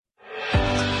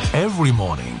every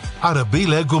morning.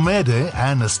 Arabile Gumede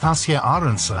and Nastasia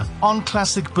Aronsa on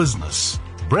Classic Business.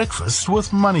 Breakfast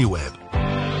with MoneyWeb.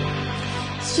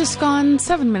 It's just gone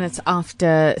 7 minutes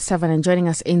after 7, and joining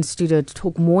us in studio to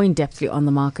talk more in-depthly on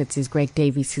the markets is Greg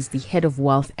Davies, who's the head of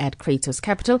wealth at Kratos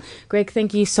Capital. Greg,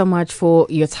 thank you so much for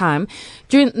your time.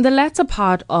 During the latter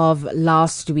part of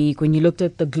last week, when you looked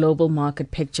at the global market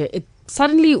picture, it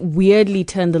suddenly weirdly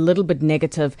turned a little bit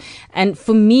negative. And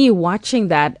for me, watching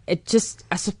that, it just,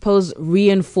 I suppose,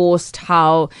 reinforced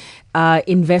how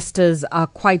investors are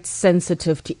quite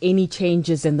sensitive to any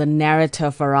changes in the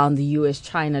narrative around the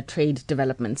US-China trade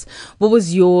developments. What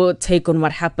was your take on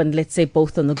what happened, let's say,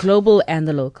 both on the global and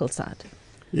the local side?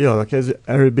 Yeah, like as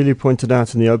Arabile pointed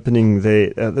out in the opening there,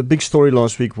 the big story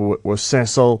last week was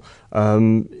Sasol.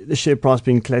 The share price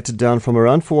being clattered down from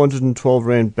around 412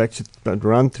 Rand back to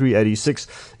around 386,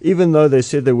 even though they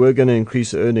said they were going to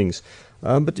increase earnings.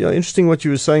 But yeah, interesting what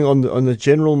you were saying on the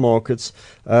general markets.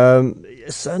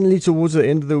 Suddenly towards the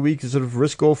end of the week, sort of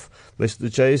risk off. The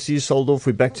JSE sold off.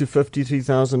 We're back to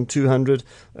 53,200.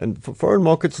 And for foreign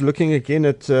markets, looking again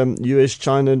at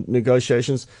US-China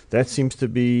negotiations, that seems to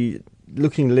be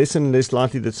looking less and less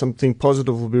likely that something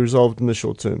positive will be resolved in the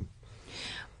short term.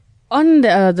 On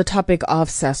the topic of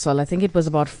Sasol, I think it was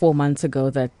about 4 months ago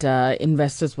that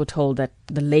investors were told that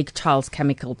the Lake Charles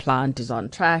chemical plant is on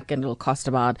track and it'll cost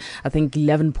about, I think,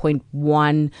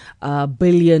 $11.1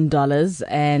 billion.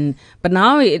 But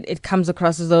now it comes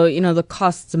across as though, the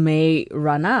costs may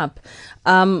run up.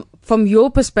 From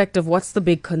your perspective, what's the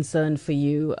big concern for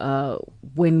you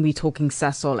when we're talking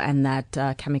Sasol and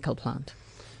that chemical plant?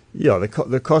 Yeah,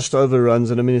 the cost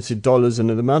overruns, and I mean it's in dollars, and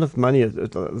the amount of money, I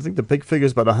think the big figure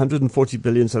is about 140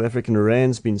 billion South African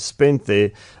rands been spent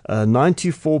there,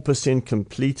 94%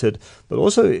 completed, but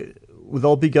also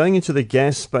they'll be going into the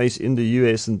gas space in the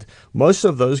US, and most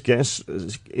of those gas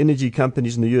energy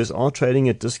companies in the US are trading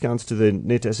at discounts to their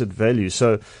net asset value.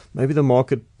 So maybe the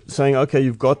market saying, okay,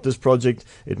 you've got this project,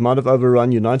 it might have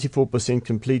overrun you, 94%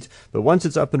 complete, but once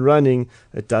it's up and running,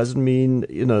 it doesn't mean,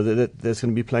 that there's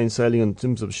going to be plain sailing in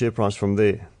terms of share price from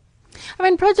there. I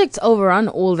mean, projects overrun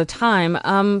all the time.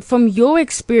 From your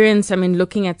experience,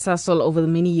 looking at Sasol over the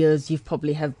many years, you've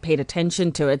probably have paid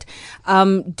attention to it.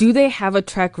 Do they have a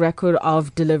track record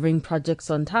of delivering projects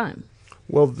on time?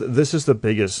 Well, this is the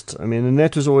biggest. And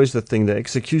that was always the thing, the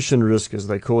execution risk, as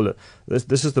they call it.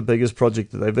 This is the biggest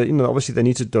project that they've, obviously they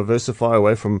need to diversify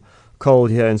away from coal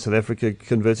here in South Africa,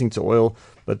 converting to oil.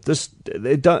 But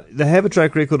they have a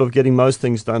track record of getting most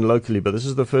things done locally, but this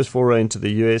is the first foray into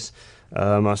the US.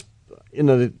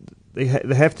 They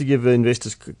have to give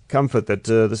investors comfort that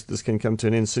this can come to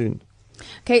an end soon.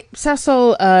 Okay,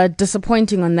 Sasol,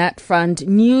 disappointing on that front.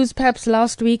 News perhaps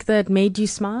last week that made you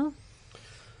smile?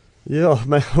 Yeah,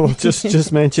 well,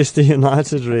 just Manchester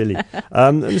United, really.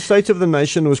 The state of the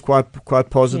nation was quite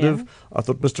positive. Yeah. I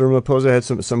thought Mr. Ramaphosa had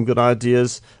some good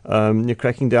ideas. You're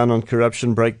cracking down on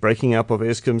corruption, breaking up of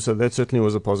Eskom, so that certainly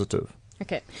was a positive.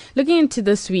 Okay. Looking into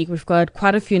this week, we've got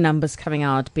quite a few numbers coming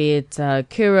out, be it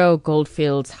Curro,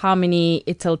 Goldfields, Harmony,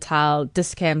 Italtal,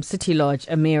 Dis-Chem, City Lodge,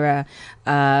 Emira,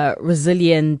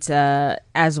 Resilient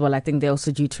as well. I think they're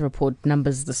also due to report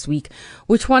numbers this week.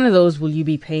 Which one of those will you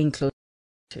be paying close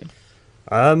to?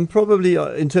 Probably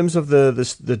in terms of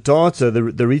the data,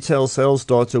 the retail sales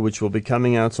data, which will be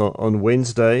coming out on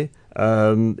Wednesday.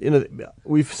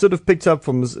 We've sort of picked up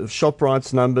from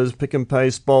ShopRite's numbers, Pick n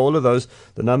Pay, Spar, all of those.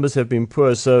 The numbers have been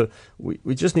poor, so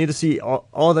we just need to see: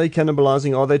 are they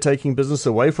cannibalizing? Are they taking business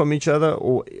away from each other,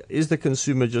 or is the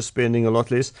consumer just spending a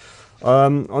lot less?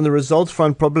 On the results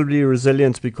front, probably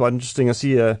Resilient to be quite interesting. I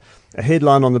see a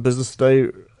headline on the Business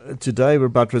Today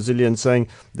about Resilient saying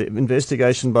the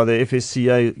investigation by the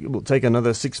FSCA will take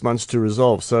another 6 months to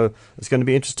resolve. So it's going to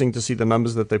be interesting to see the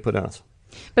numbers that they put out.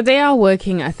 But they are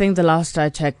working. I think the last I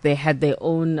checked, they had their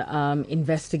own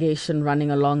investigation running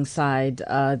alongside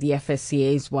the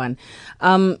FSCA's one.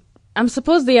 I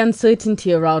suppose the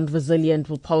uncertainty around Resilient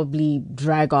will probably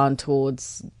drag on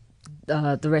towards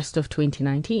the rest of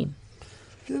 2019.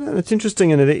 It's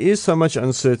interesting, and there is so much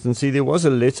uncertainty. There was a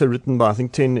letter written by, I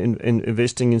think, 10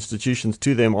 investing institutions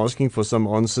to them asking for some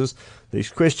answers.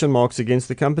 There's question marks against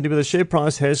the company, but the share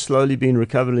price has slowly been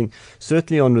recovering,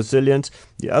 certainly on Resilient.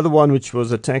 The other one which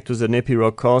was attacked was the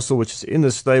Epiroc Castle, which is in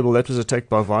the stable. That was attacked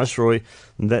by Viceroy,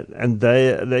 and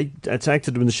they attacked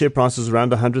it when the share price was around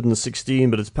 116,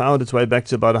 but it's powered its way back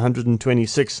to about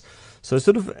 126. So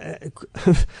sort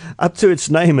of up to its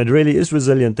name, it really is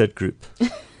Resilient, that group.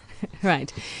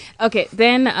 Right. Okay,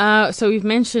 then, so we've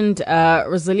mentioned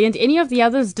Resilient. Any of the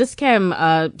others? Dis-Chem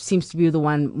seems to be the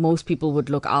one most people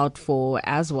would look out for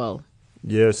as well.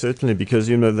 Yeah, certainly, because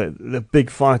the big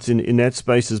fight in that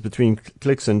space is between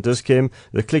Clicks and Dis-Chem.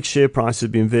 The Clicks share price has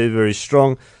been very, very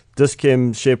strong.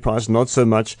 Dis-Chem share price not so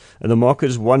much, and the market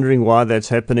is wondering why that's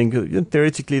happening.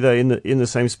 Theoretically, they're in the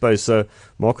same space, so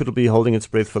market will be holding its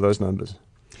breath for those numbers.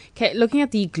 Okay, looking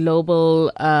at the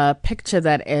global picture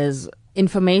that is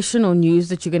information or news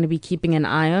that you're going to be keeping an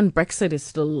eye on. Brexit is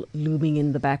still looming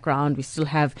in the background. We still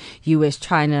have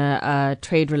US-China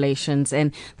trade relations.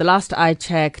 And the last I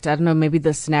checked, I don't know, maybe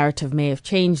this narrative may have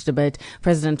changed a bit.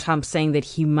 President Trump saying that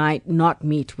he might not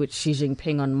meet with Xi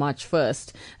Jinping on March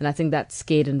 1st. And I think that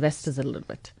scared investors a little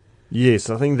bit. Yes,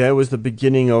 I think that was the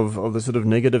beginning of the sort of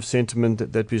negative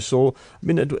sentiment that we saw. I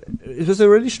mean, it was a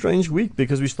really strange week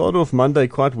because we started off Monday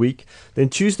quite weak. Then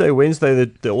Tuesday, Wednesday,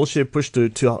 the all-share push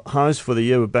to highs for the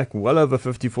year were back well over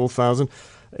 54,000.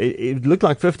 It looked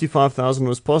like 55,000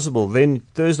 was possible. Then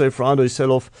Thursday, Friday,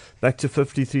 sell off back to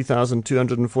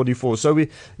 53,244. So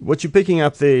what you're picking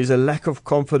up there is a lack of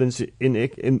confidence in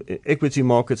equity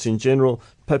markets in general,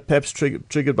 perhaps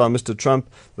triggered by Mr. Trump,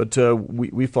 but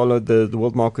we followed the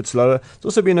world markets lower. It's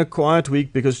also been a quiet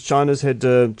week because China's had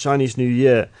Chinese New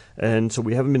Year, and so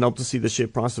we haven't been able to see the share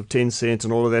price of 10 cents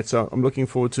and all of that. So I'm looking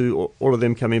forward to all of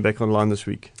them coming back online this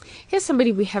week. Here's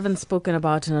somebody we haven't spoken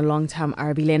about in a long time,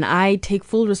 Arabile, and I take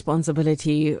full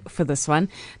responsibility for this one.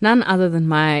 None other than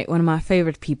one of my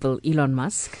favorite people, Elon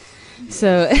Musk.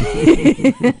 So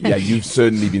yeah, you've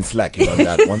certainly been slacking on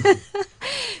that one.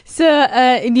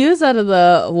 So news out of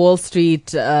the Wall Street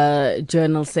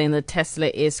Journal saying that Tesla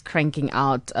is cranking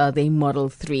out their Model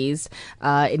 3s.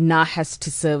 It now has to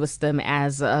service them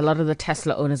as a lot of the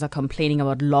Tesla owners are complaining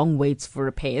about long waits for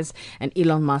repairs. And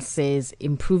Elon Musk says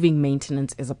improving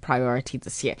maintenance is a priority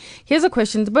this year. Here's a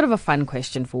question. It's a bit of a fun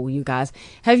question for you guys.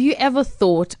 Have you ever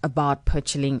thought about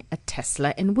purchasing a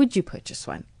Tesla, and would you purchase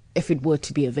one if it were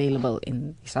to be available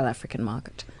in the South African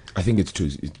market? I think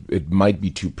it might be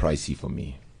too pricey for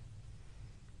me.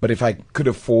 But if I could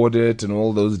afford it and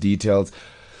all those details,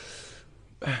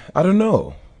 I don't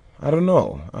know. I'm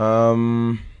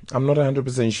not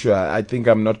 100% sure. I think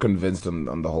I'm not convinced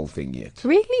on the whole thing yet.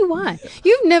 Really? Why?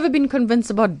 You've never been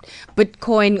convinced about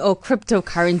Bitcoin or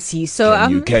cryptocurrency. So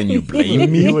can you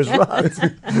blame me? He was right.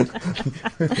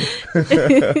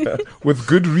 With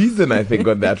good reason, I think,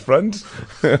 on that front.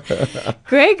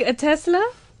 Greg, a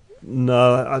Tesla?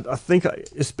 No, I think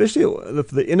especially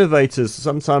the innovators,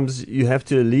 sometimes you have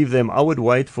to leave them. I would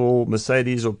wait for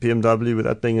Mercedes or BMW,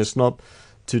 without being a snob,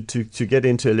 to get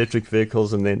into electric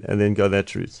vehicles and then go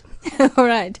that route. All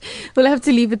right. We'll have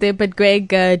to leave it there. But Greg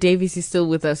Davies is still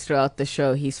with us throughout the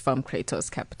show. He's from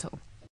Kratos Capital.